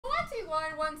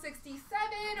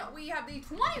21-167. We have the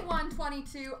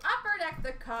 21-22 Upper Deck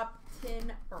the Cup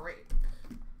tin break.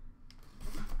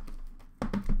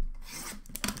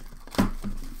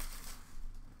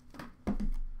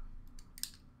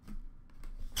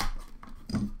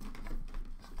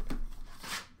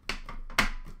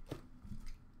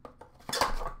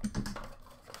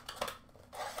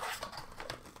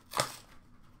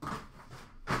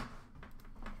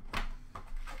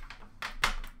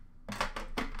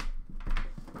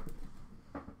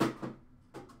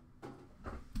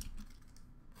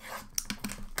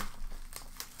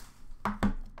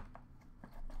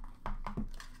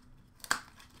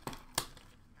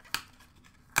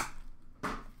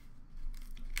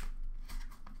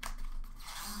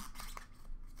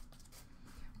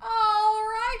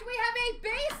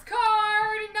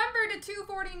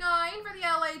 For the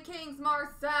LA Kings,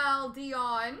 Marcel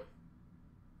Dion.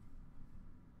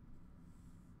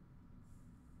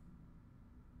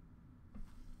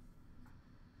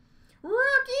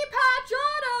 Rookie patch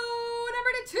auto,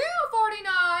 number to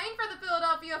 249 for the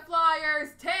Philadelphia Flyers,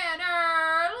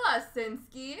 Tanner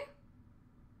Lasinski.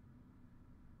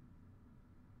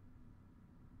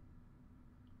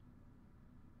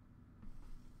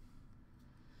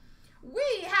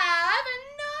 We have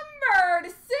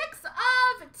numbered 6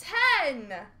 of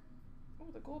 10. Oh,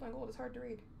 the gold on gold is hard to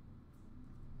read.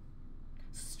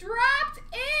 Strapped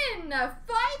in,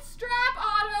 fight strap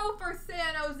auto for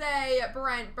San Jose,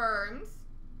 Brent Burns.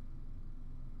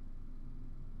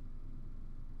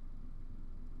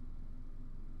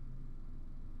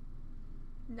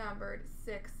 Numbered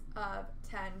 6 of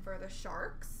 10 for the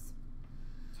Sharks.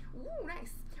 Ooh,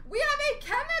 nice. We have a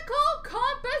chemical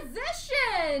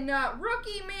composition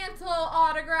rookie mantle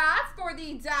autograph for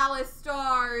the Dallas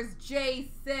Stars,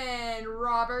 Jason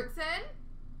Robertson.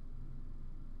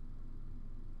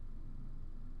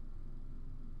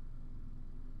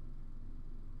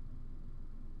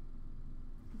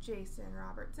 Jason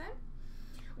Robertson.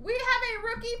 We have a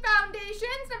rookie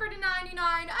foundations number to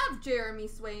 99 of Jeremy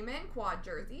Swayman, quad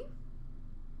jersey.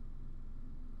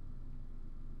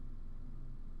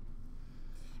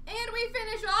 And we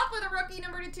finish off with a rookie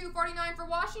number to 249 for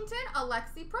Washington,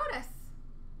 Alexi Protas.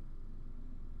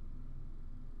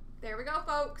 There we go,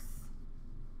 folks.